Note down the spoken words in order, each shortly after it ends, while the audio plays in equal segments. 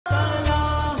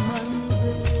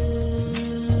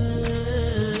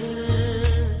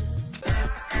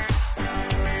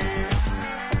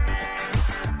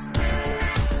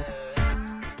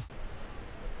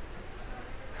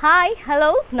Hi, hello,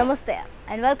 namaste,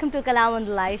 and welcome to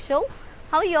Kalamandir live show.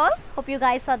 How are you all? Hope you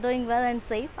guys are doing well and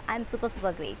safe. I'm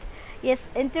super great. Yes,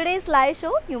 in today's live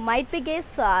show, you might be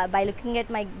guess by looking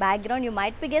at my background, you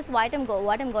might be guess what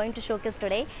I'm going to showcase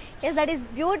today. Yes, that is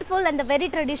beautiful and the very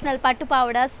traditional Pattu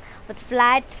Pavadas with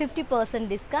flat 50%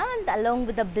 discount along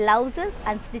with the blouses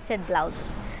and stitched blouses.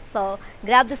 So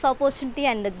grab this opportunity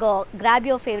and go grab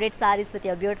your favorite sarees with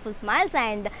your beautiful smiles.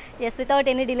 And yes, without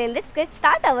any delay, let's get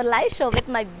start our live show with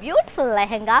my beautiful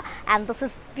lehenga. And this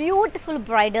is beautiful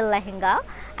bridal lehenga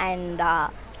and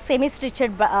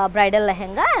semi-stitched bridal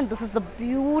lehenga, and this is the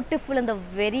beautiful and the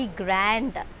very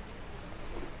grand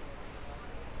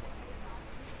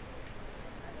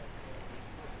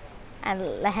and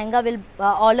lehenga will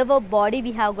all over body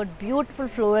we have got beautiful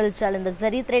floral gel in the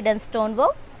zari thread and stone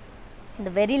work, the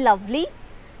very lovely,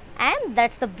 and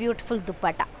that's the beautiful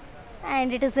dupatta,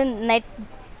 and it is in net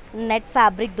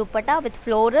fabric dupatta with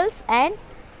florals and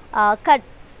cut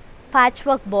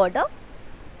patchwork border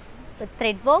with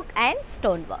thread work and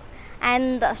stone work.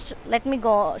 And let me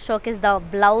go showcase the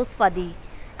blouse for the,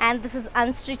 and this is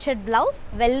unstitched blouse,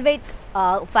 velvet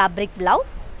fabric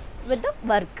blouse with the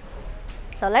work.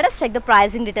 So let us check the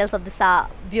pricing details of this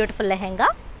beautiful lehenga.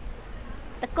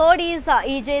 The code is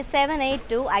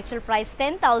EJ782, actual price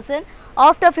 10,000,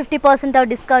 after 50% of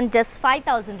discount just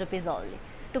 5,000 rupees only.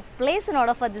 To place an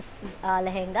order for this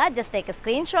lehenga, just take a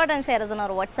screenshot and share us on our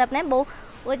WhatsApp number,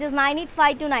 which is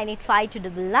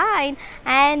 9852985299.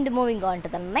 And moving on to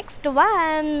the next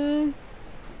one.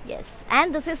 Yes,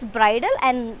 and this is bridal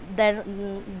and the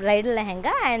bridal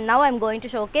lehenga, and now I am going to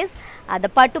showcase the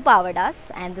Pattu Pavadas,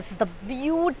 and this is the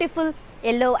beautiful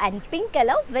yellow and pink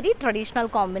color, very traditional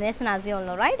combination as you all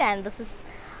know, right? And this is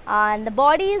and the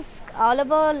body is all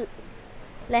over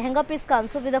lehenga piece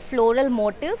comes with the floral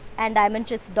motifs and diamond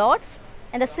checks dots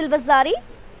and the silver zari,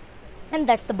 and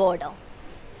that's the border.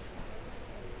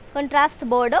 Contrast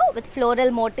border with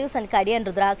floral motifs and kadi and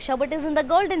rudraksha, but is in the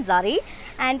golden zari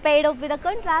and paired up with a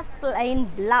contrast plain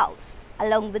blouse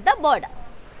along with the border.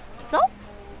 So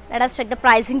let us check the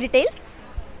pricing details.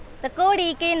 The code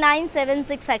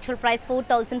EK976, actual price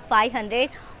 4,500,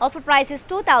 offer price is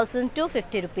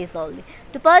 2,250 rupees only.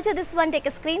 To purchase this one, take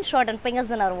a screenshot and ping us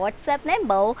on our WhatsApp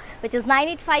number, which is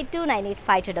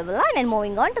 9852985299. And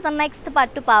moving on to the next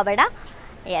Pattu Pavada.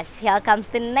 Yes, here comes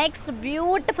the next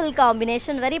beautiful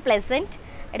combination, very pleasant.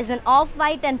 It is an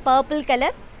off-white and purple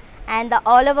color, and the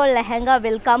all over lehenga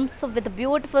will come with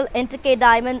beautiful intricate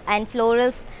diamond and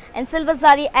florals and silver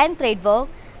zari and thread work,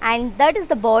 and that is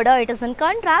the border. It is in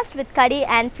contrast with kadi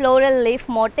and floral leaf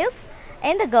motifs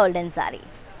in the golden zari.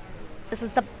 This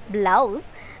is the blouse,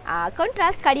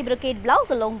 contrast kadi brocade blouse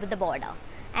along with the border.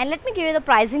 And let me give you the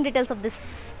pricing details of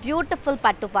this beautiful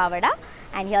Pattu Pavada,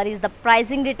 and here is the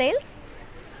pricing details.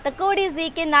 The code is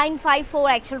EK954,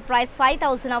 actual price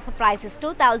 5,000, offer price is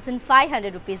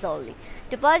 2,500 rupees only.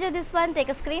 To purchase this one, take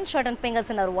a screenshot and ping us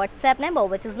in our WhatsApp number,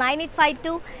 which is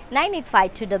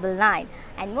 9852985299.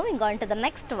 And moving on to the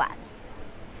next one.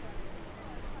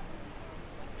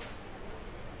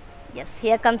 Yes,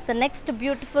 here comes the next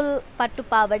beautiful Pattu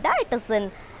Pavada. It is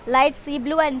in light sea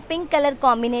blue and pink color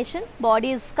combination.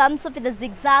 Body comes up with the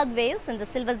zigzag waves in the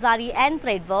silver zari and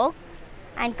thread work.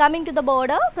 And coming to the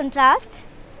border, contrast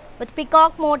with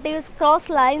peacock motifs, cross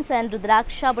lines and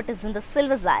rudraksha, but is in the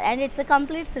silver zari, and it's a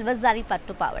complete silver zari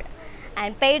Pattu Pavada,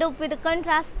 and paired up with a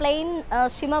contrast plain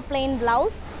shimmer plain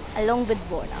blouse along with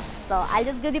border. So I'll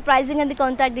just give the pricing and the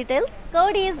contact details.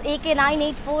 Code is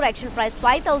AK984, actual price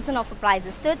 5,000, offer price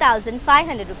is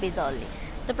 2,500 rupees only.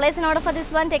 To place an order for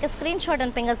this one, take a screenshot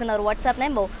and ping us in our WhatsApp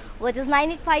number, which is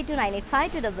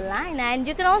 9852985299. And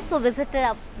you can also visit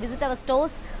our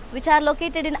stores, which are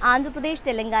located in Andhra Pradesh,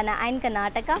 Telangana and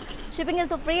Karnataka. Shipping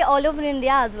is free all over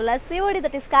India, as well as COD,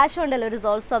 that is cash on delivery, is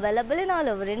also available in all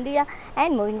over India.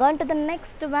 And moving on to the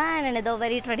next one, another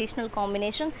very traditional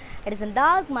combination. It is in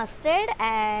dark mustard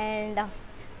and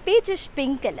peachish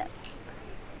pink color,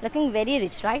 looking very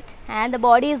rich, right? And the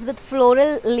body is with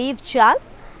floral leaf shawl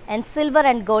and silver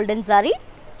and golden zari,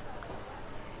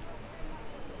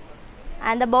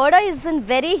 and the border is in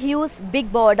very huge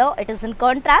big border. It is in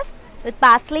contrast with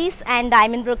paisleys and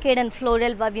diamond brocade and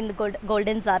floral woven in the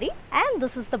golden zari. And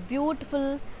this is the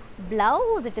beautiful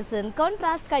blouse. It is in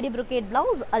contrast kadi brocade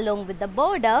blouse along with the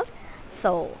border.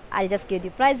 So I'll just give the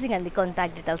pricing and the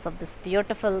contact details of this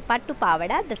beautiful Pattu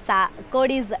Pavada. The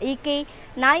code is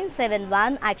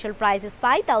EK971, actual price is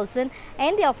 5,000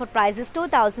 and the offer price is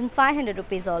 2,500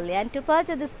 rupees only. And to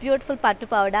purchase this beautiful Pattu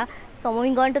Pavada, so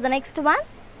moving on to the next one.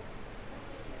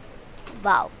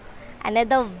 Wow,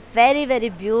 another very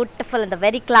beautiful and the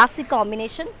very classic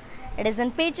combination. It is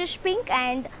in peachish pink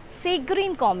and sea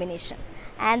green combination,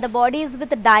 and the body is with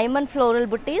the diamond floral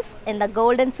booties in the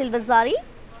gold and silver zari,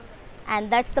 and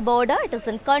that's the border. It is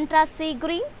in contrast sea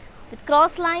green with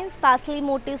cross lines, parsley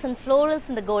motifs and florals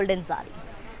in the golden zari.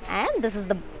 And this is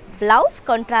the blouse,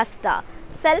 contrast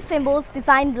self-embossed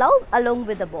design blouse along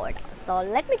with the border. So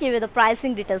let me give you the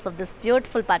pricing details of this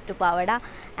beautiful Pattu Pavada,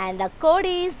 and the code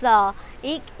is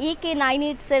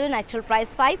EK987, actual price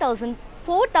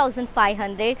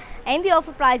 4,500 and the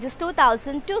offer price is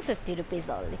 2,250 rupees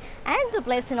only. And to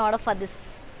place an order for this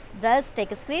dress,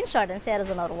 take a screenshot and share us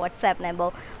on our WhatsApp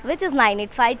number, which is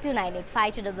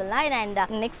 9852985299. And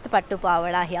next Pattu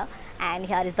Pavada here, and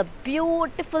here is the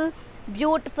beautiful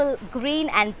green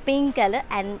and pink color,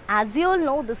 and as you all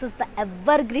know, this is the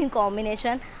evergreen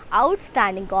combination,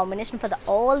 outstanding combination for the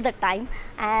all the time.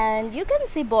 And you can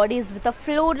see bodies with the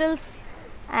florals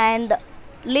and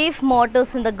leaf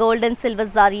motifs in the gold and silver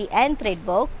zari and thread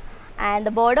work, and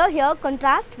the border here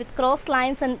contrast with cross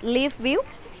lines and leaf weave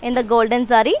in the golden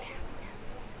zari.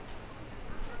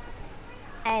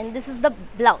 And this is the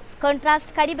blouse,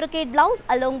 contrast kadi brocade blouse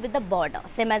along with the border,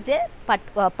 same as the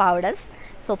Pavadas.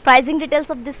 So pricing details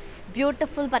of this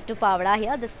beautiful Pattu Pavada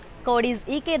here. This code is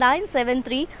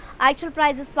EK973. Actual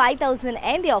price is 5,000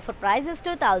 and the offer price is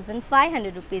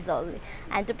 2,500 rupees only.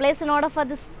 And to place an order for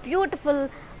this beautiful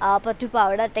Pattu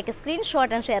Pavada, take a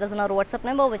screenshot and share us on our WhatsApp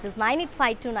number, which is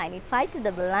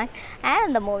 9852985299.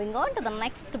 And moving on to the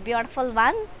next beautiful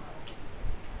one.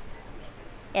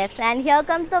 Yes, and here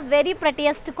comes the very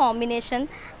prettiest combination,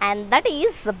 and that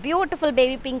is the beautiful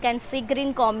baby pink and sea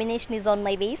green combination is on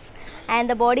my waist, and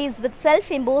the body is with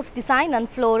self-embossed design and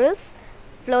floral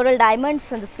diamonds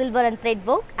and the silver and thread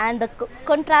work, and the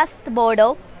contrast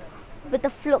border with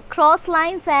the cross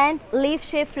lines and leaf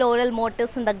shaped floral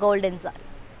motifs in the golden zari.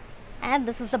 And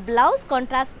this is the blouse,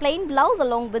 contrast plain blouse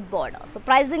along with border. So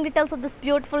pricing details of this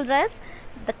beautiful dress.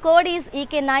 The code is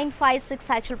EK956.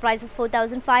 Actual price is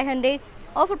 4,500.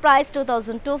 Offer price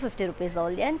 2,250 rupees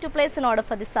only. And to place an order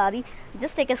for this saree,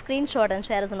 just take a screenshot and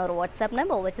share us on our WhatsApp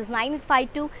number, which is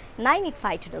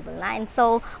 9852985299.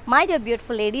 So my dear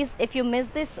beautiful ladies, if you miss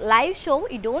this live show,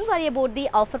 you don't worry about the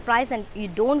offer price and you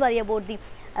don't worry about the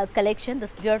collection,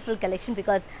 this beautiful collection,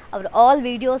 because our all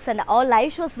videos and all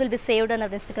live shows will be saved on our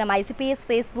Instagram, ICPS,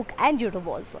 Facebook and YouTube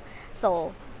also.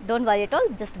 So don't worry at all,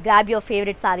 just grab your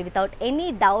favorite saree without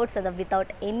any doubts and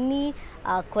without any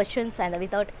questions and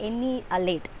without any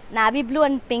late. Navy blue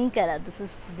and pink color, this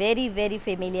is very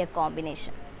familiar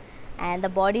combination, and the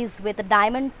body is with a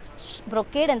diamond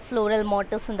brocade and floral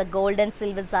motifs in the gold and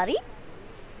silver zari,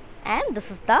 and this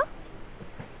is the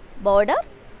border,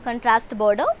 contrast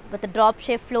border with the drop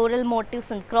shape floral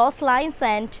motifs and cross lines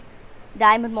and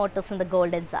diamond motifs in the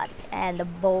golden zari, and the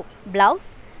blouse,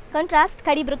 contrast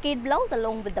kadi brocade blouse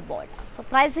along with the border. So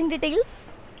pricing details.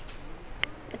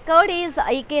 The code is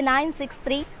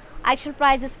EK963. Actual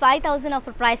price is 5,000.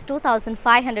 Offer price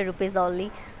 2,500 rupees only.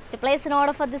 To place an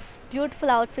order for this beautiful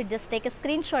outfit, just take a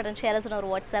screenshot and share us on our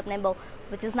WhatsApp number,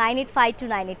 which is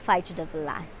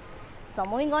 9852985299. So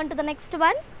moving on to the next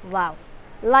one. Wow,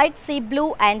 light sea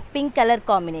blue and pink color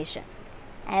combination,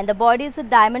 and the body is with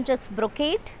diamond checks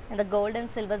brocade and the gold and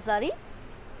silver zari,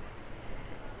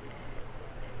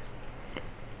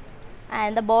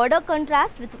 and the border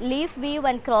contrast with leaf weave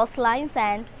and cross lines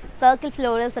and circle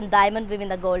florals and diamond weave in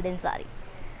the golden zari.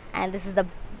 And this is the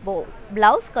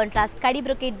blouse, contrast kadi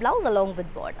brocade blouse along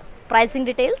with borders. Pricing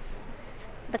details.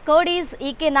 The code is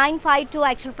EK952.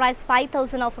 Actual price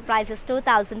 5,000. Offer price is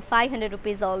 2,500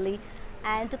 rupees only.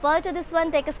 And to purchase this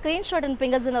one, take a screenshot and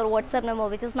ping us in our WhatsApp number,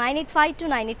 which is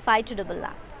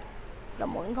 9852985299. So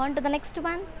moving on to the next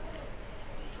one.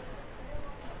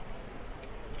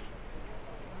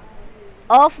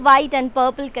 Off white and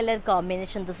purple color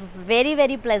combination. This is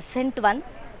very pleasant one,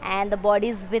 and the body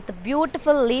is with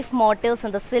beautiful leaf motifs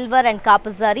in the silver and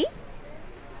copper zari,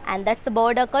 and that's the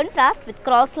border, contrast with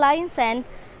cross lines and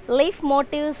leaf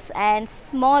motifs and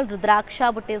small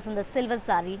rudraksha booties in the silver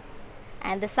zari,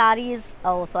 and the sari is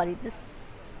this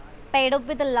paired up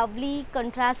with a lovely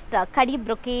contrast kadi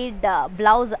brocade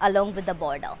blouse along with the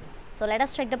border. So let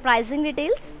us check the pricing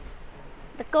details.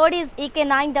 The code is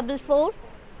EK944.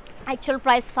 Actual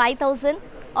price 5,000.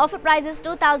 Offer price is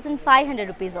 2,500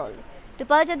 rupees only. To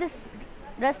purchase this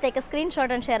dress, take a screenshot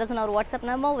and share us on our WhatsApp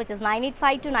number, which is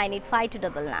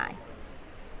 9852985299.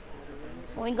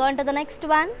 Moving on to the next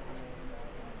one.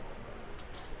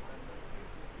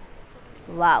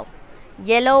 Wow,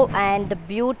 yellow and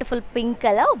beautiful pink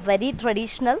color, very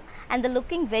traditional, and the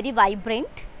looking very vibrant,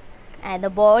 and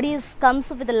the body comes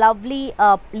with a lovely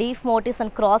leaf motifs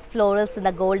and cross florals in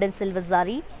the gold and silver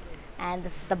zari. And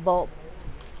this is the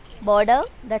border,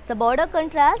 that's the border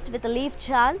contrast with a leaf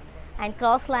shawl and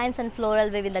cross lines and floral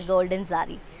weave in the golden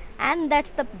zari. And that's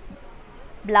the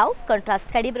blouse, contrast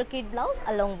khadi brocade blouse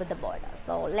along with the border.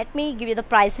 So let me give you the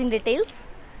pricing details.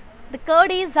 The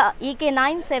code is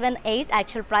EK978,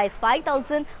 actual price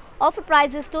 5,000, offer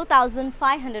price is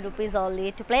 2,500 rupees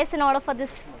only. To place an order for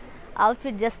this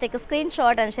outfit, just take a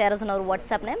screenshot and share us on our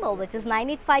WhatsApp number, which is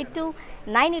 9852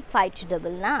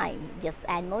 985299. Yes,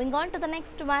 and moving on to the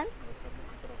next one.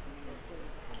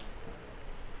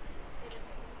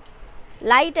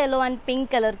 Light yellow and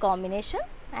pink color combination,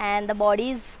 and the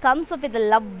bodies comes up with the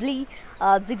lovely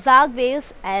zigzag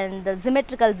waves and the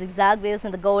symmetrical zigzag waves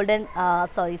in the golden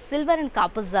silver and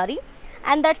copper zari,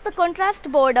 and that's the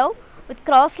contrast border with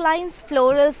cross lines,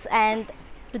 florals and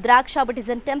Rudraksha but is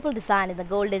in temple design in the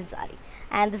golden zari.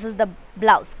 And this is the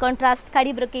blouse, contrast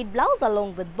khadi brocade blouse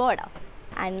along with border.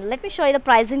 And let me show you the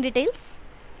pricing details.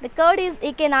 The code is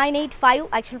EK985,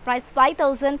 actual price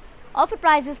 5,000, offer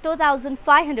price is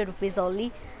 2,500 rupees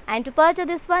only. And to purchase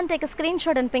this one, take a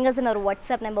screenshot and ping us in our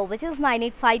WhatsApp number, which is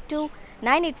 9852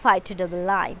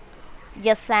 985299.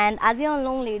 Yes, and as you all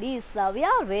know, ladies, we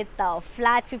are with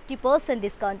flat 50%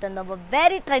 discount on our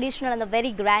very traditional and a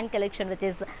very grand collection, which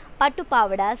is Pattu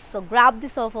Pavadas. So grab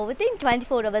this offer within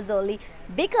 24 hours only,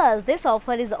 because this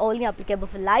offer is only applicable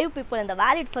for live people and the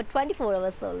valid for 24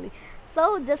 hours only.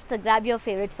 So just grab your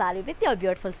favorite saree with your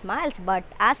beautiful smiles, but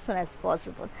as soon as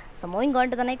possible. So moving on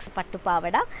to the next Pattu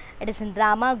Pavada. It is in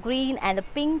drama green and a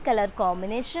pink color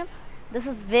combination. This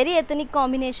is very ethnic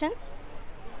combination,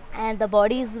 and the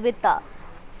body is with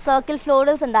circle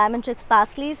florals and diamond checks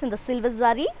paisleys in the silver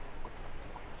zari,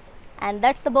 and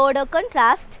that's the border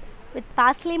contrast with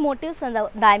paisley motifs and the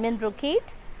diamond brocade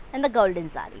and the golden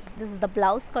zari. This is the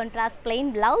blouse, contrast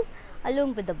plain blouse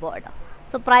along with the border.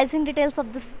 So pricing details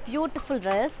of this beautiful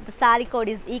dress. The saree code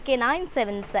is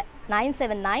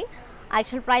EK979,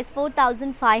 actual price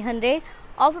 4,500,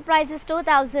 offer price is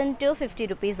 2,250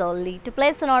 rupees only. To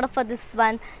place an order for this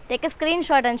one, take a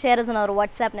screenshot and share us on our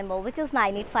WhatsApp number, which is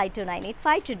 9852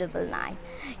 985299.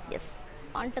 Yes,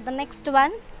 on to the next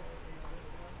one.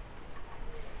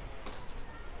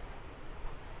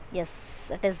 Yes,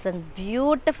 it is a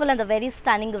beautiful and a very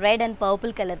stunning red and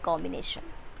purple color combination,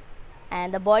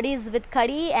 and the body is with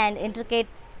khadi and intricate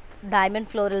diamond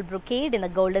floral brocade in the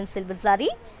golden silver zari,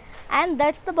 and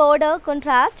that's the border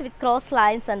contrast with cross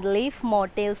lines and leaf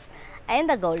motifs in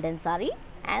the golden zari,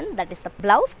 and that is the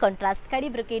blouse, contrast khadi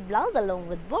brocade blouse along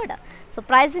with border. So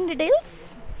pricing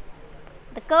details.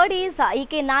 The code is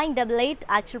EK988,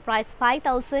 actual price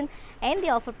 5,000 and the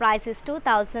offer price is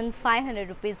 2,500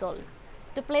 rupees only.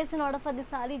 To place an order for this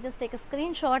saree, just take a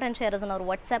screenshot and share us on our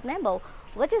WhatsApp number,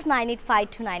 which is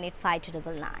 9852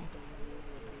 985299.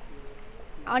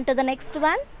 On to the next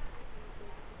one.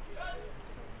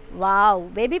 Wow,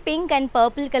 baby pink and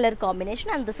purple color combination,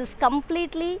 and this is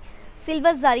completely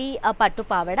silver zari Pattu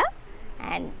Pavada,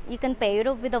 and you can pair it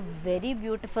up with a very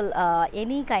beautiful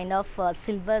any kind of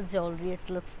silver jewelry. It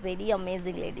looks very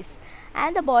amazing, ladies.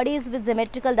 And the body is with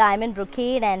symmetrical diamond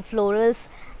brocade and florals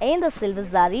in the silver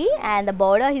zari, and the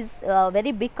border is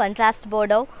very big contrast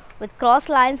border with cross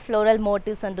lines, floral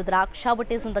motifs and Rudraksha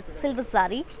but is in the silver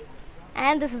zari.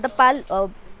 And this is the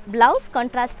blouse,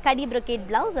 contrast khadi brocade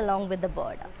blouse along with the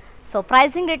border. So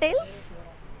pricing details.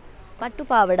 Pattu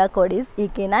Pavada code is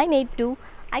EK982,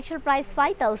 actual price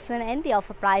 5,000 and the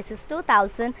offer price is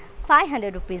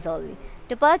 2,500 rupees only.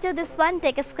 To purchase this one,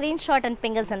 take a screenshot and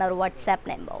ping us in our WhatsApp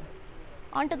number.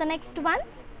 On to the next one.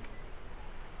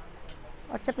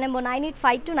 WhatsApp number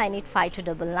 9852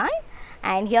 985299.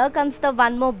 And here comes the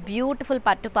one more beautiful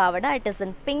Pattu Pavada. It is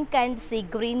in pink and sea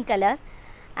green color,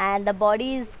 and the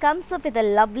body comes up with a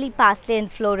lovely paisley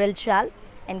and floral shawl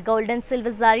and golden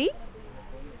silver zari,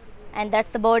 and that's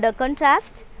the border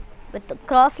contrast with the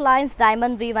cross lines,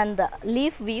 diamond weave and the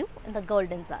leaf weave in the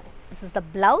golden zari. This is the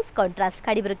blouse, contrast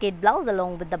khadi brocade blouse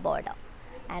along with the border.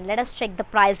 And let us check the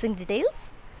pricing details.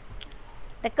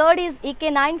 The code is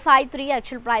EK953,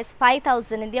 actual price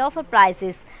 5,000 and the offer price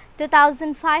is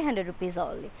 2,500 rupees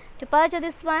only. To purchase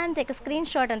this one, take a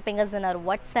screenshot and ping us in our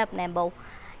WhatsApp number.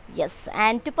 Yes,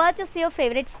 and to purchase your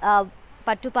favorites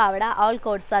Pattu Pavada, all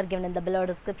codes are given in the below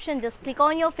description. Just click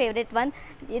on your favorite one.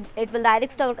 It will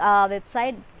direct to our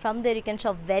website. From there you can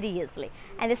shop very easily.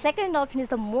 And the second option is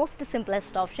the most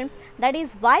simplest option. That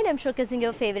is, while I'm showcasing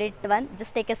your favorite one,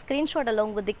 just take a screenshot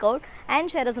along with the code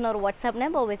and share us on our WhatsApp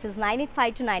number, which is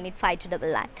 9852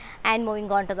 985299. And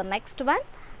moving on to the next one.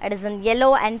 It is in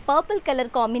yellow and purple color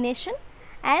combination,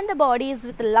 and the body is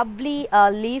with lovely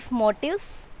leaf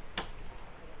motifs.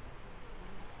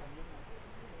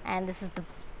 And this is the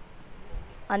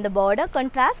on the border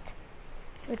contrast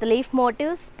with leaf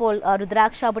motifs,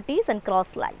 Rudraksha booties and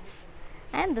cross lines.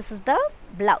 And this is the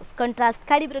blouse, contrast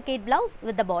khadi brocade blouse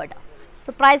with the border.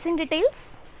 So pricing details.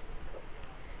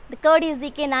 The code is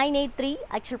EK983,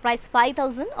 actual price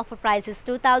 5000, offer price is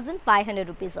 2500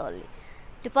 rupees only.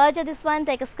 To purchase this one,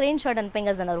 take a screenshot and ping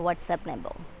us on our WhatsApp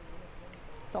number.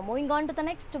 So moving on to the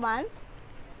next one.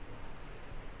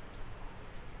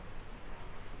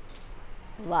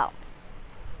 Wow,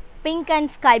 pink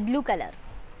and sky blue color.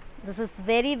 This is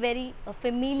very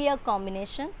familiar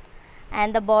combination,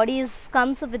 and the body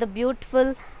comes with a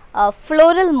beautiful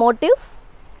floral motifs,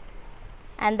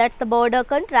 and that's the border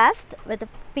contrast with the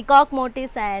peacock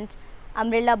motifs and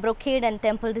umbrella brocade and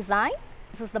temple design.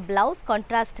 This is the blouse,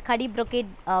 contrast khadi brocade,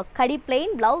 khadi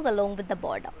plain blouse along with the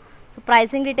border. So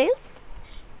pricing details.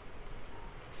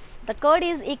 The code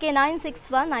is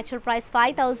EK961, actual price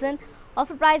 5000,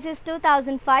 offer price is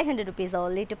 2500 rupees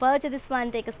only. To purchase this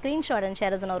one, take a screenshot and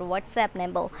share us on our WhatsApp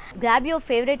number. Grab your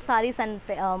favorite sarees and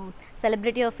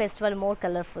celebrate your festival more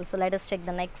colorful. So let us check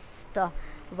the next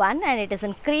one, and it is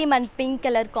in cream and pink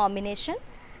color combination,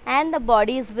 and the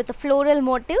body is with floral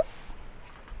motifs,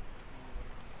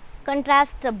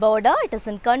 contrast border, it is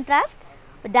in contrast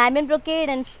with diamond brocade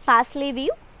and parsley weave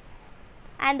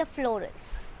and the florals,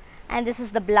 and this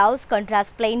is the blouse,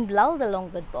 contrast plain blouse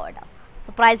along with border.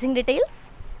 So pricing details.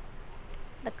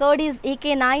 The code is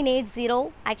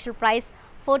EK980, actual price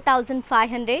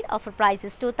 4500, offer price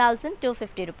is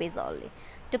 2250 rupees only.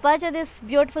 To purchase this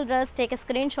beautiful dress, take a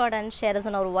screenshot and share us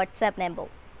on our WhatsApp number.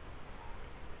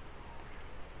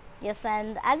 Yes,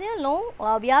 and as you know,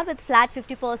 we are with flat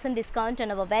 50% discount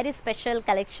on our very special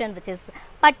collection, which is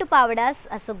Pattu Pavadas.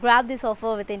 So grab this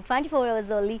offer within 24 hours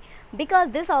only,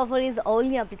 because this offer is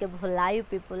only applicable for live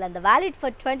people and the valid for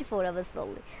 24 hours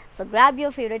only. So grab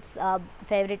your favorite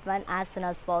one as soon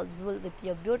as possible with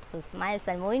your beautiful smiles.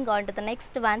 And moving on to the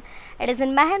next one, it is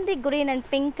in mehendi green and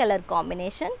pink color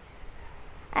combination,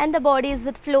 and the body is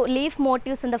with leaf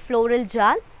motifs and the floral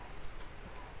jal,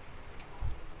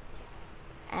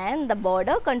 and the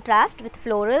border contrast with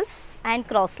florals and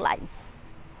cross lines,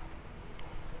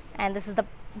 and this is the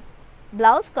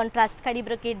blouse, contrast khadi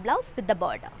brocade blouse with the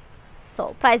border.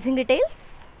 So pricing details.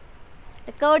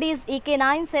 The code is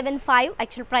EK975,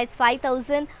 actual price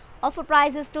 5000, offer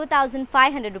price is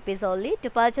 2500 rupees only. To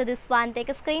purchase this one, take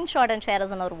a screenshot and share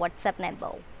us on our WhatsApp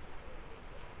number.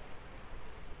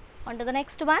 On to the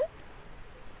next one.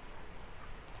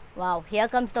 Wow, here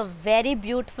comes the very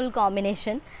beautiful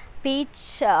combination,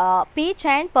 peach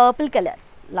and purple color,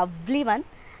 lovely one,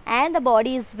 and the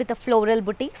body is with a floral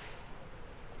boutiques,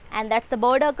 and that's the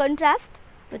border contrast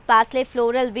with parsley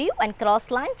floral weave and cross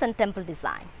lines and temple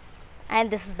design, and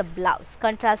this is the blouse,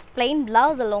 contrast plain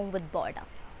blouse along with border.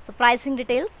 So pricing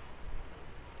details.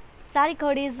 Saree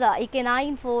code is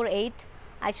EK948,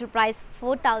 actual price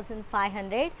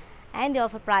 4500, and the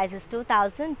offer price is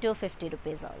 2250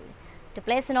 rupees only. To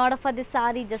place an order for this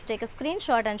saree, just take a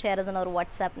screenshot and share us on our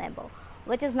WhatsApp number,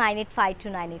 which is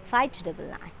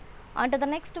 9852985299. On to the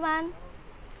next one.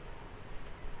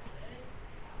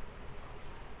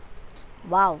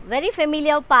 Wow, very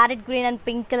familiar parrot green and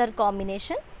pink color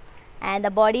combination, and the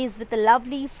body is with a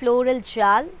lovely floral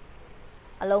jal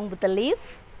along with the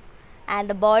leaf, and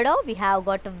the border, we have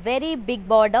got a very big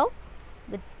border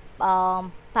with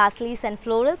parsleys and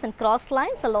florals and cross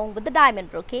lines along with the diamond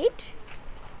brocade.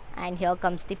 And here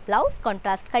comes the blouse,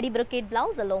 contrast khadi brocade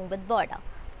blouse along with border.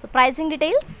 So pricing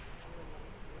details.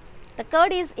 The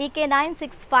code is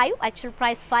EK965, actual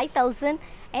price 5000,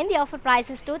 and the offer price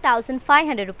is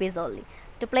 2500 rupees only.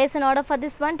 To place an order for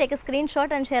this one, take a screenshot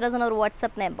and share us on our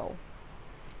WhatsApp number.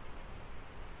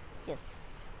 Yes.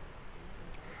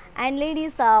 And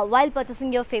ladies, while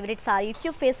purchasing your favorite saree, if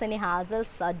you face any hassles,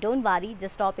 don't worry,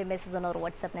 just drop a message on our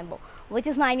WhatsApp number, which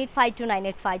is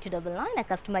 9852985299. A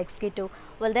customer executive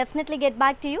will definitely get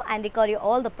back to you and record you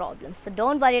all the problems. So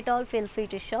don't worry at all, feel free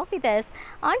to shop with us.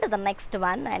 On to the next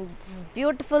one, and this is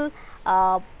beautiful,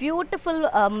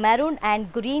 maroon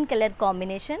and green color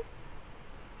combination,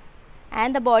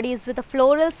 and the body is with the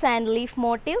florals and leaf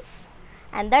motifs,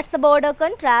 and that's the border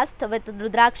contrast with the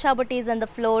rudraksha booties and the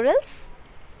florals.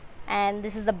 And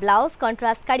this is the blouse,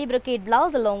 contrast khadi brocade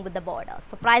blouse along with the border.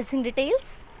 So pricing details.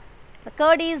 The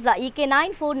code is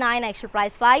EK949, actual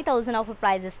price 5000, offer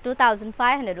price is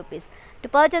 2500 rupees. To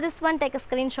purchase this one, take a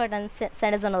screenshot and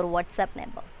send us on our WhatsApp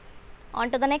number. On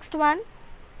to the next one.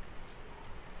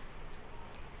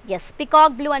 Yes,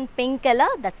 peacock blue and pink color,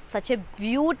 that's such a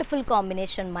beautiful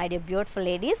combination, my dear beautiful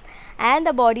ladies. And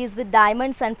the body is with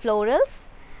diamonds and florals,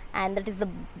 and that is the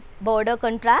border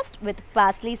contrast with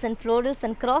parsleys and florals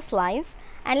and cross lines.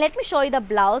 And let me show you the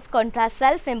blouse, contrast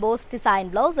self embossed design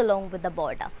blouse along with the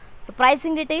border. So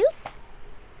pricing details.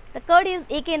 The code is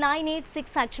EK986,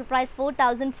 actual price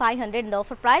 4,500 and the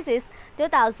offer price is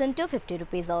 2,250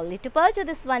 rupees only. To purchase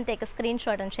this one, take a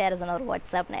screenshot and share us on our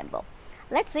WhatsApp number.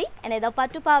 Let's see another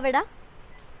Pattu Pavada.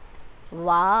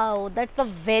 Wow, that's a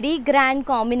very grand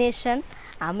combination.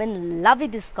 I'm in love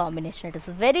with this combination. It is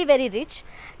very rich.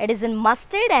 It is in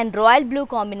mustard and royal blue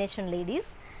combination, ladies.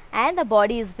 And the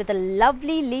body is with a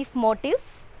lovely leaf motifs.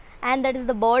 And that is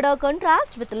the border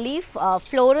contrast with leaf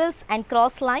florals and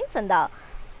cross lines and the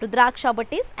Rudraksha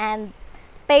butties, and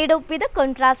paid up with a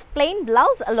contrast plain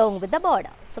blouse along with the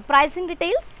border. So pricing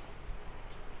details.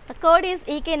 The code is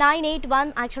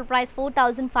EK981, actual price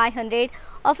 4,500.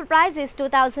 Offer price is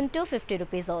 2,250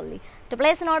 rupees only. To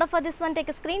place an order for this one, take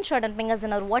a screenshot and ping us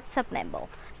in our WhatsApp number.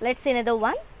 Let's see another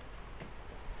one.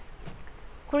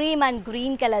 Cream and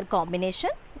green color combination,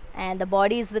 and the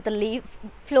body is with a leaf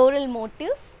floral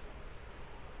motifs.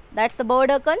 That's the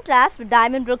border contrast with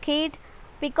diamond brocade,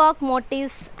 peacock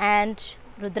motifs and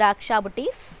Rudraksha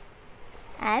butties,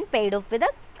 and paid off with a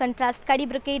contrast Kadi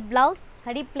brocade blouse,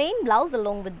 Kadi plain blouse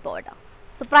along with border.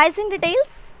 So pricing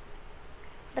details.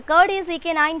 The code is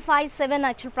EK957,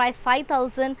 actual price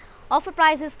 5,000. Offer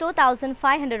price is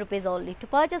 2,500 rupees only. To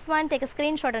purchase one, take a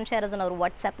screenshot and share us on our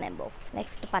WhatsApp number.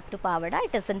 Next, Pattu Pavada.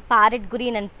 It is in parrot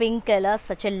green and pink color.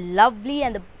 Such a lovely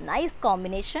and nice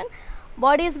combination.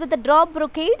 Body is with the drop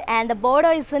brocade and the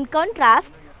border is in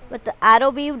contrast with the arrow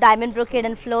weave, diamond brocade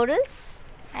and florals.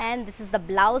 And this is the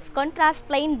blouse, contrast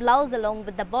plain blouse along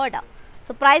with the border.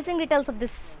 So pricing details of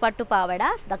this Pattu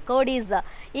Pavadas. The code is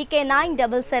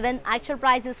EK977. Actual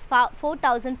price is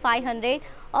 4,500.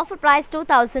 Offer price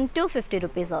 2,250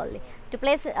 rupees only. To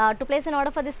place an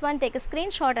order for this one, take a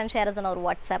screenshot and share us on our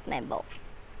WhatsApp number.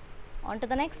 On to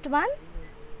the next one.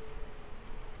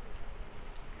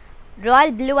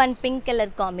 Royal blue and pink color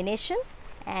combination,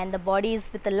 and the body is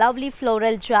with a lovely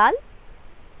floral jewel,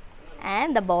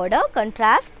 and the border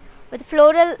contrast with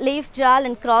floral leaf jewel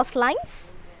and cross lines,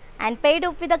 and paid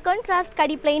up with a contrast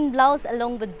Kadi plain blouse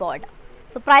along with border.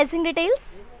 So pricing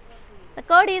details. The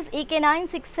code is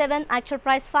EK967, actual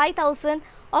price 5,000.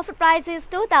 Offer price is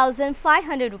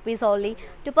 2,500 rupees only.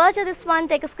 To purchase this one,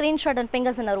 take a screenshot and ping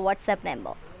us in our WhatsApp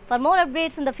number. For more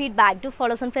updates and the feedback, do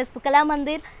follow us on Facebook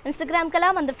Kalamandir, Instagram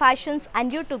Kalamandir Fashions and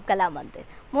YouTube Kalamandir.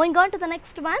 Moving on to the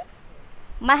next one.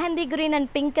 Mehendi green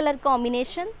and pink color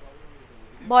combination.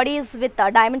 Body is with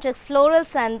diamond checks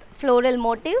florals and floral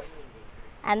motifs.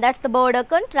 And that's the border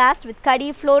contrast with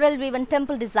Kadi floral weave and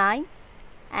temple design.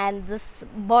 And this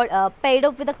paid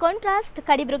up with a contrast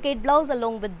Kadi brocade blouse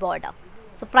along with border.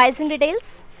 So pricing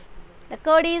details. The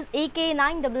code is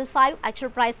EK955, actual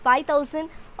price 5,000.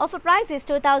 Offer price is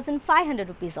 2,500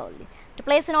 rupees only. To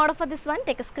place an order for this one,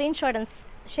 take a screenshot and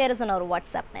share us on our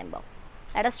WhatsApp number.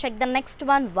 Let us check the next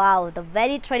one. Wow, the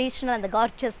very traditional and the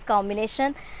gorgeous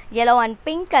combination, yellow and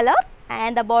pink color,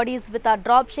 and the body is with a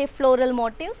drop shape floral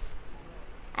motifs,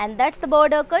 and that's the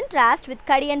border contrast with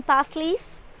Kadi and paisleys,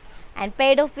 and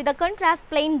paid off with a contrast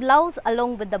plain blouse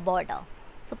along with the border.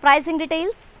 So pricing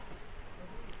details.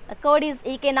 The code is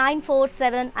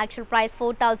EK947, actual price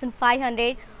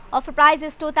 4,500. Offer price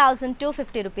is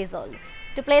 2,250 rupees only.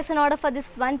 To place an order for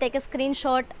this one, take a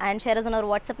screenshot and share us on our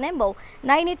WhatsApp number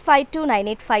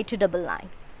 9852985299.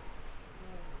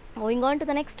 Moving on to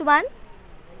the next one.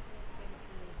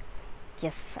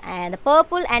 Yes, and the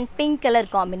purple and pink color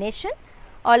combination.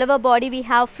 All over body we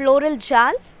have floral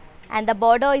jewel, and the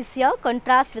border is here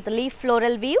contrast with leaf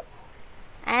floral weave,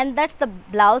 and that's the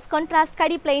blouse contrast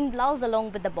Kadi plain blouse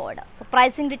along with the border. So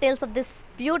pricing details of this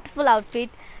beautiful outfit.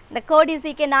 The code is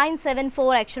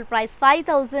EK974, actual price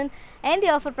 5,000 and the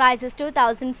offer price is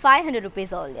 2,500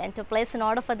 rupees only. And to place an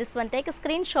order for this one, take a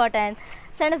screenshot and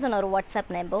send us on our WhatsApp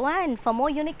number. And for more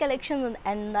unique collections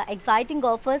and exciting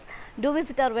offers, do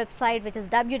visit our website, which is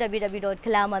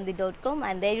www.kalamandir.com,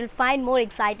 and there you'll find more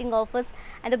exciting offers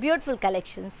and the beautiful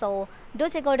collections. So do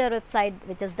check out our website,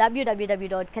 which is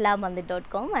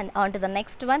www.kalamandir.com. And on to the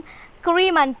next one.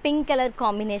 Cream and pink color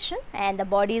combination, and the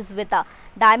body is with a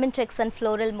diamond checks and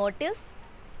floral motifs.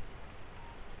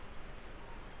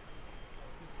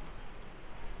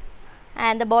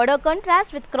 And the border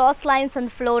contrast with cross lines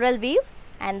and floral weave,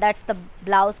 and that's the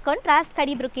blouse contrast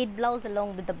Kadi brocade blouse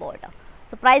along with the border.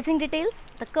 So pricing details.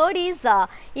 The code is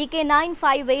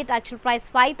EK958, actual price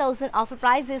 5,000, offer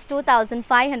price is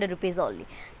 2,500 rupees only.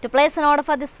 To place an order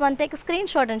for this one, take a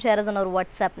screenshot and share us on our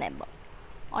WhatsApp number.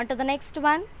 On to the next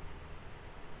one.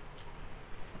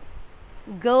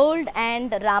 Gold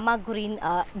and Rama green,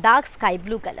 dark sky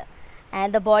blue color,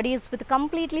 and the body is with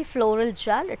completely floral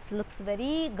jewel. It looks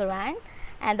very grand,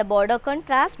 and the border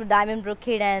contrast with diamond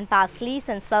brocade and paisleys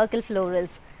and circle florals,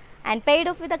 and paid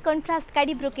off with a contrast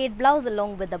Kadi brocade blouse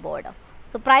along with the border.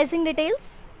 So pricing details.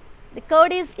 The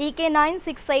code is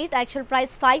EK968, actual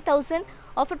price 5,000,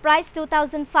 offer price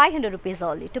 2,500 rupees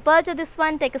only. To purchase this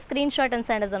one, take a screenshot and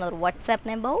send us on our WhatsApp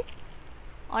number.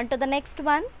 On to the next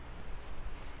one,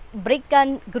 brick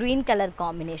and green color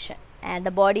combination, and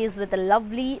the body is with a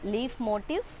lovely leaf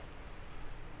motifs,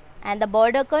 and the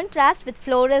border contrast with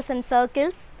florals and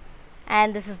circles,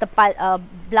 and this is the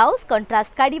blouse,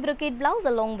 contrast kadi brocade blouse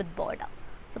along with border.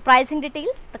 So pricing detail,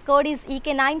 the code is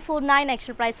EK949,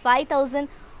 actual price 5,000,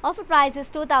 offer price is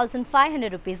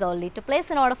 2,500 rupees only. To place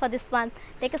an order for this one,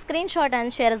 take a screenshot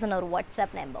and share us on our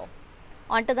WhatsApp number.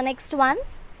 On to the next one,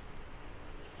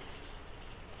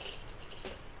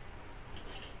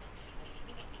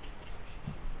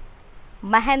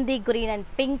 Mehendi green and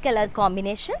pink color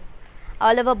combination.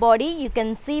 All over body, you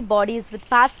can see bodies with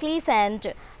paisleys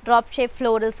and drop shape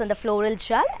florals and the floral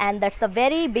shell, and that's the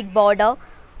very big border,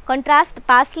 contrast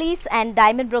paisleys and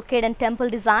diamond brocade and temple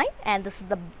design, and this is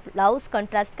the blouse,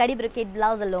 contrast kadi brocade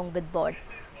blouse along with border.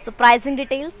 So pricing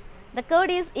details, the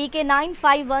code is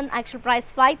EK951, actual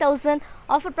price 5,000,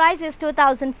 offer price is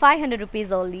 2,500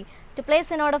 rupees only. To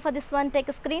place an order for this one, take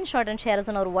a screenshot and share us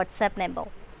on our WhatsApp number.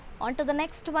 On to the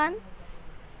next one.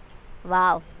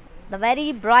 Wow, the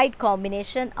very bright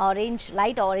combination, orange,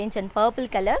 light orange and purple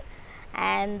color,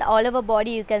 and all over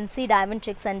body you can see diamond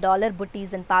checks and dollar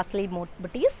booties and parsley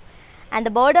booties, and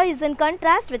the border is in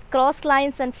contrast with cross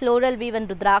lines and floral weave and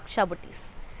rudraksha booties,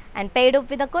 and paired up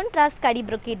with a contrast kadi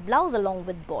brocade blouse along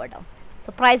with border.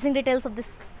 So pricing details of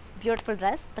this beautiful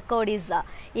dress, the code is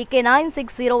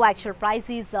EK960, actual price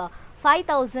is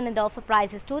 5,000 and the offer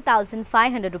price is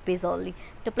 2,500 rupees only.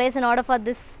 To place an order for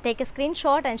this, take a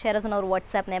screenshot and share us on our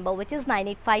WhatsApp number, which is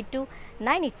 9852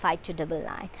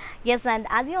 985299. Yes, and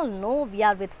as you all know, we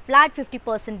are with flat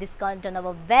 50% discount on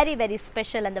our very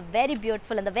special and the very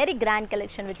beautiful and the very grand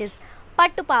collection, which is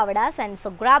Pattu Pavadas. And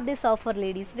so grab this offer,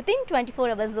 ladies, within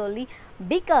 24 hours only,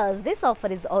 because this offer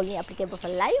is only applicable for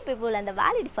live people and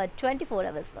valid for 24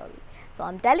 hours only. So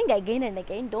I'm telling again and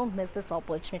again, don't miss this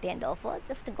opportunity and offer.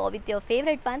 Just go with your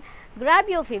favorite one, grab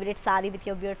your favorite sari with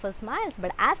your beautiful smiles,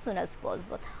 but as soon as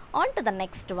possible. On to the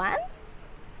next one,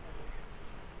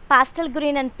 pastel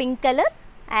green and pink color,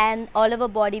 and all over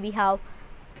body we have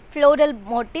floral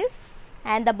motifs,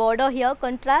 and the border here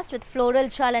contrast with floral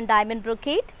shawl and diamond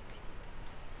brocade,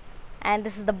 and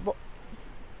this is the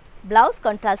blouse,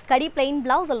 contrast kadi plain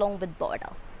blouse along with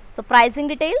border. So pricing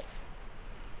details,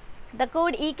 the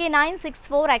code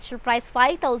EK964, actual price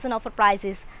 5,000, offer price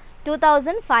is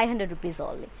 2,500 rupees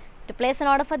only. To place an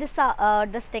order for this,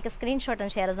 just take a screenshot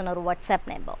and share us on our WhatsApp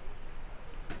number.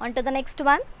 On to the next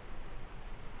one,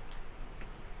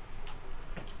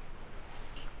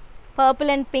 purple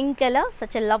and pink color,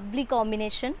 such a lovely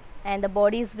combination, and the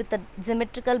body is with a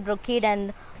symmetrical brocade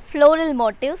and floral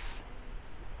motifs,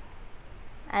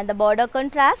 and the border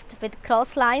contrast with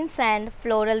cross lines and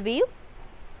floral weave,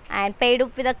 and paired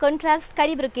up with a contrast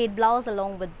kadi brocade blouse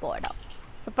along with border.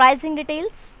 So pricing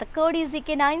details, the code is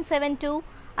EK972,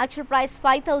 actual price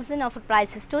 5,000, offer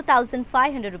price is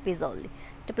 2,500 rupees only.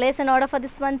 To place an order for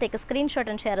this one, take a screenshot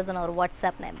and share us on our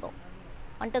WhatsApp number.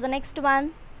 On to the next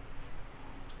one.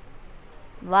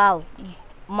 Wow,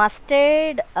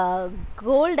 mustard,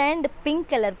 gold and pink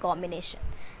color combination,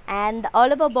 and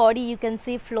all over body you can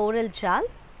see floral jal,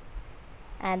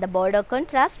 and the border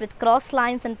contrast with cross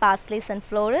lines and paisleys and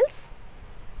florals,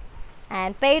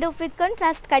 and paired off with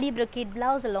contrast kadi brocade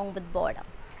blouse along with border.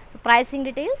 So pricing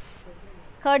details,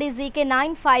 code is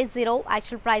EK950,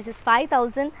 actual price is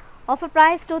 5,000, offer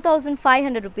price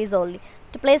 2,500 rupees only.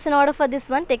 To place an order for this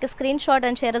one, take a screenshot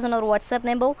and share us on our WhatsApp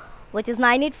number, which is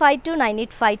 9852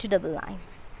 985299.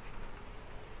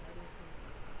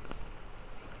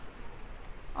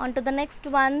 On to the next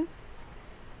one,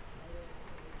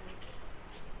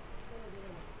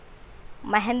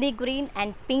 Mehendi green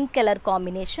and pink color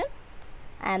combination,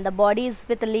 and the body is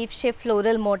with leaf shape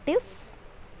floral motifs,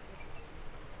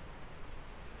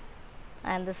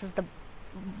 and this is the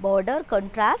border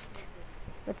contrast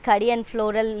with kadi and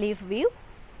floral leaf weave,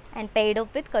 and paired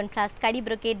up with contrast kadi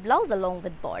brocade blouse along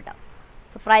with border.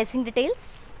 So pricing details,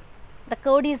 the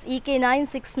code is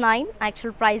EK969,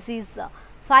 actual price is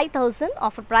 5,000,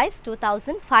 offer price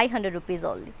 2,500 rupees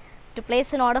only. To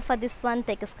place an order for this one,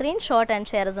 take a screenshot and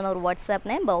share us on our WhatsApp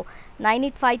number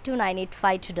 9852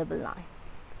 985299.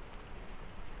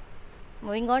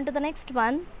 Moving on to the next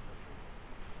one.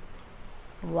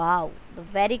 Wow, the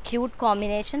very cute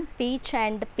combination, peach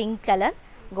and pink color,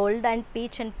 gold and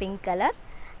peach and pink color,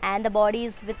 and the body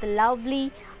is with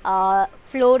lovely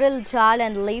floral jal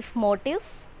and leaf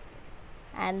motifs,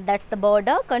 and that's the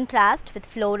border contrast with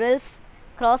florals,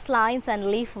 cross lines and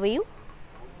leaf weave,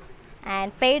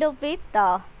 and paired up with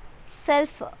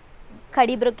self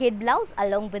khadi brocade blouse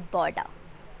along with border.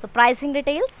 So pricing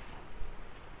details.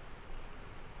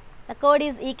 The code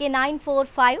is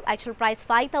EK945, actual price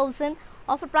 5000,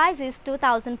 offer price is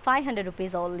 2500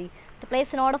 rupees only. To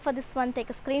place an order for this one, take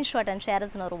a screenshot and share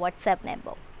us on our WhatsApp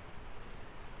number.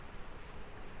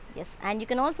 Yes, and you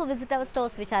can also visit our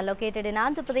stores which are located in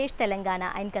Andhra Pradesh,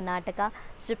 Telangana and Karnataka.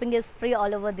 Shipping is free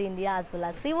all over the India, as well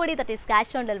as COD, that is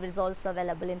cash on delivery, is also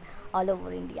available in all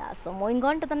over India. So moving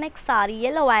on to the next saree,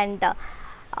 yellow and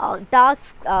dark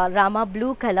Rama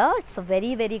blue color. It's a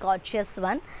very gorgeous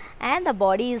one, and the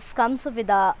body comes with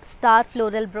a star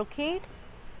floral brocade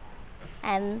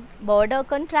and border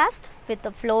contrast with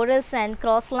the florals and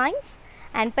cross lines,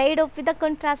 and paired up with the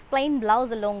contrast plain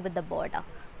blouse along with the border.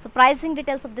 So pricing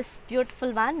details of this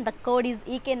beautiful one. The code is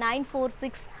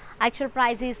EK946. Actual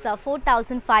price is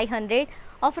 4500.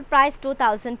 Offer price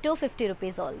 2250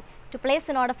 rupees only. To place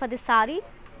an order for this saree,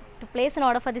 to place an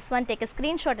order for this one, take a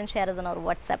screenshot and share us on our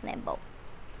WhatsApp number.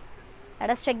 Let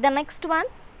us check the next one.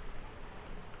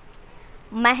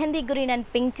 Mehendi green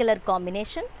and pink color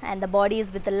combination, and the body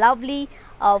is with the lovely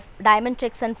of diamond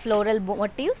checks and floral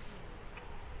motifs,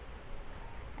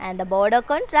 and the border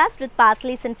contrast with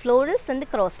paisleys and florals and the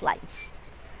cross lines,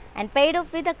 and paired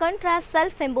up with a contrast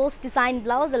self embossed design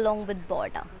blouse along with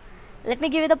border. Let me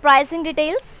give you the pricing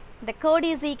details. The code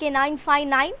is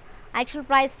EK959. Actual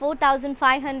price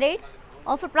 4500.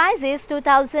 Offer price is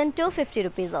 2250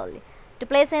 rupees only. To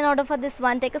place an order for this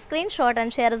one, take a screenshot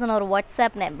and share us on our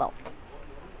WhatsApp number.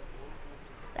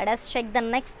 Let us check the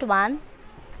next one.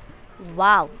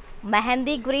 Wow,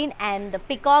 mehendi green and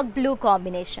peacock blue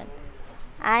combination,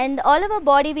 and all over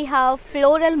body we have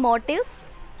floral motifs,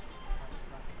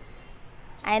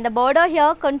 and the border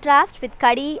here contrast with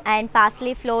khadi and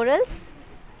parsley florals,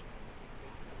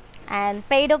 and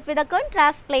paired up with a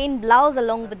contrast plain blouse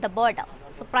along with the border.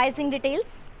 So pricing details.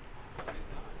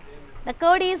 The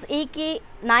code is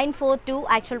EK942.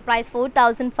 Actual price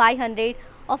 4500.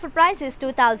 Offer price is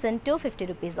 2250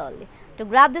 rupees only. To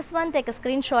grab this one, take a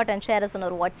screenshot and share us on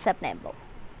our WhatsApp number.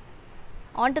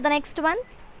 On to the next one.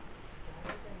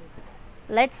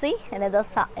 Let's see another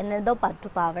Pattu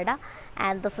Pavada,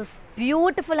 and this is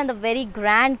beautiful and a very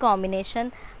grand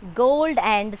combination, gold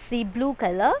and sea blue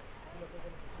color.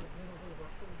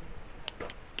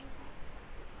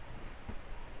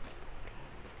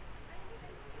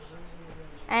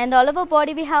 And all over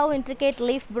body we have intricate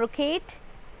leaf brocade,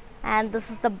 and this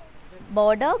is the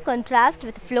border contrast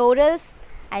with florals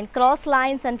and cross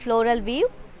lines and floral weave,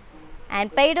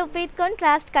 and paired up with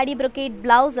contrast khadi brocade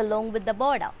blouse along with the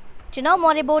border. To know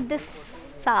more about this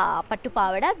Pattu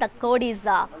Pavada, the code is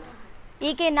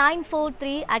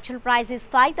EK943. Actual price is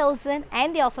 5000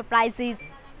 and the offer price is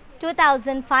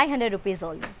 2500 rupees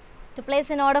only. To place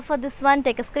an order for this one,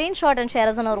 take a screenshot and share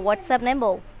us on our WhatsApp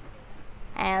number.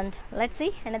 And let's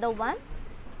see another one.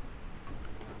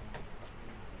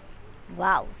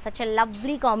 Wow, such a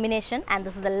lovely combination, and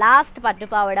this is the last Pattu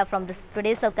Pavada from this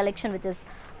today's collection, which is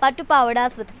Pattu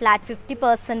Pavadas with flat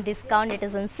 50% discount. It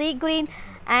is in sea green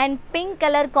and pink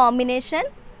color combination,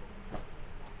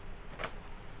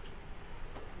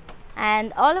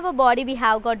 and all over body we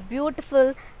have got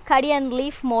beautiful khadi and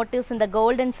leaf motifs in the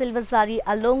gold and silver saree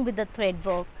along with the thread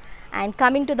work, and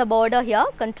coming to the border here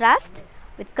contrast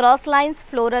with cross lines,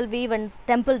 floral weave and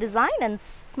temple design, and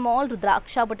small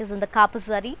rudraksha but is in the copper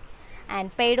saree,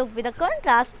 and paired up with a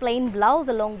contrast plain blouse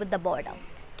along with the border.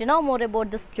 To know more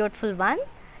about this beautiful one,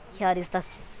 here is the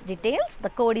details. The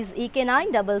code is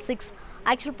EK966.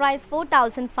 Actual price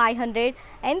 4500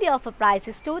 and the offer price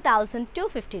is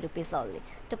 2250 rupees only.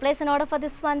 To place an order for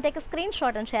this one, take a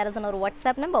screenshot and share us on our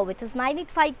WhatsApp number, which is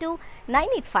 9852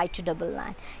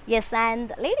 985299. Yes,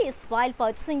 and ladies, while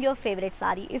purchasing your favorite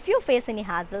saree, if you face any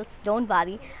hassles, don't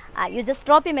worry. You just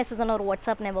drop a message on our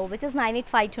WhatsApp number, which is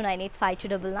 9852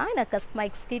 985299. A customer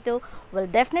executive will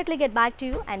definitely get back to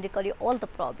you and record you all the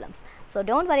problems. So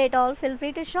don't worry at all. Feel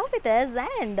free to shop with us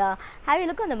and have a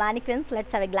look on the mannequins.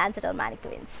 Let's have a glance at our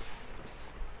mannequins.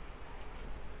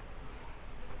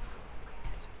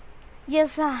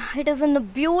 Yes, it is in a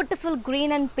beautiful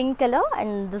green and pink color,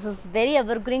 and this is very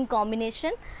evergreen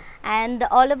combination, and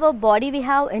all over body we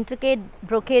have intricate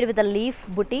brocade with the leaf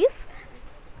booties,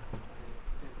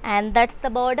 and that's the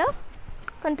border,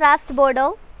 contrast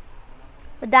border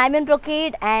with diamond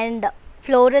brocade and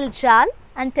floral jal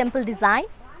and temple design,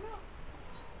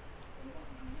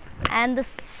 and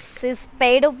this is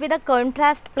paired up with a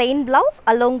contrast plain blouse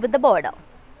along with the border.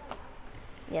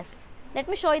 Yes. Let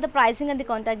me show you the pricing and the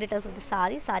contact details of the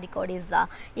saree. Saree code is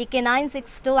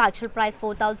EK962. Actual price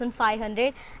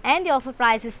 4500 and the offer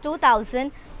price is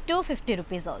 2250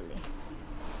 rupees only.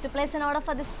 To place an order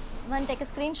for this one, take a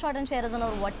screenshot and share us on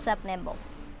our WhatsApp number.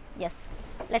 Yes,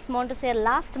 let's move on to say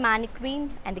last mannequin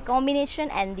and the combination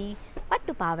and the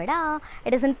Pattu Pavada.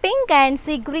 It is in pink and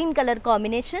sea green color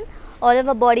combination. All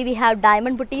over body we have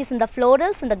diamond booties in the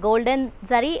florals, in the golden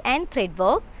zari and thread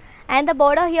work. And the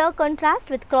border here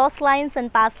contrast with cross lines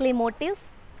and parsley motifs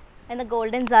in the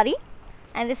golden zari.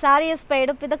 And the saree is paired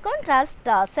up with a contrast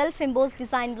self-embossed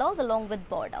design blouse along with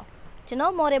border. To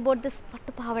know more about this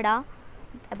Pattu Pavada,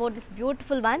 about this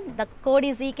beautiful one, the code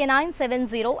is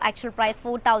EK970, actual price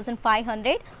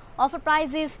 4,500, offer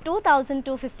price is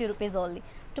 2,250 rupees only.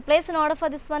 To place an order for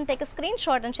this one, take a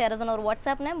screenshot and share us on our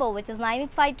WhatsApp number, which is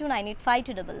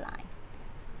 9852985299.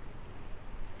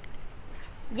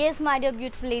 Yes, my dear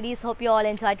beautiful ladies, hope you all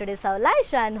enjoyed today's our live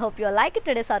show and hope you all like it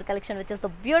today's our collection, which is the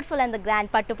beautiful and the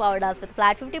grand Pattu Pavadas with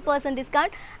flat 50%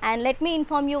 discount. And let me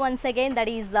inform you once again that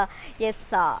is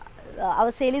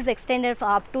our sale is extended for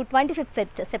up to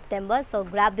 25th September. So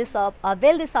grab this up,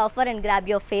 avail this offer and grab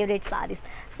your favorite sarees.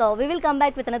 So we will come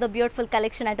back with another beautiful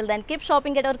collection. Until then, keep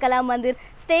shopping at our Kalamandir.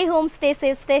 Stay home, stay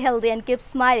safe, stay healthy and keep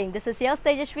smiling. This is your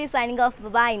Tejashwi signing off.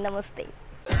 Bye-bye. Namaste.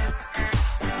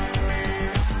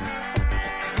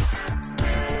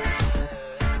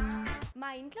 మా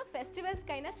ఇంట్లో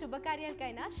ఫెస్టివల్స్కైనా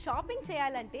శుభకార్యాలకైనా shopping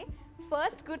చేయాలంటే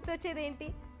first గుర్తొచ్చేది ఏంటి?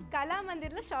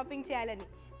 కళామందిర్లో shopping చేయాలని.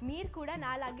 మీరు కూడా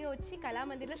నాలాగే వచ్చి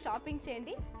కళామందిర్లో షాపింగ్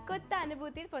చేయండి, కొత్త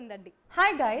అనుభూతిని పొందండి. Hi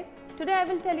guys, today I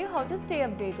will tell you how to stay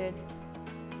updated.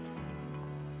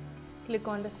 Click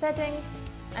on the settings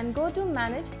and go to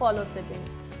manage follow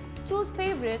settings. Choose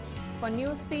favorites for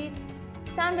newsfeed,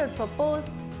 standard for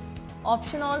posts,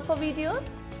 option all for videos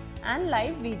and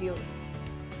live videos.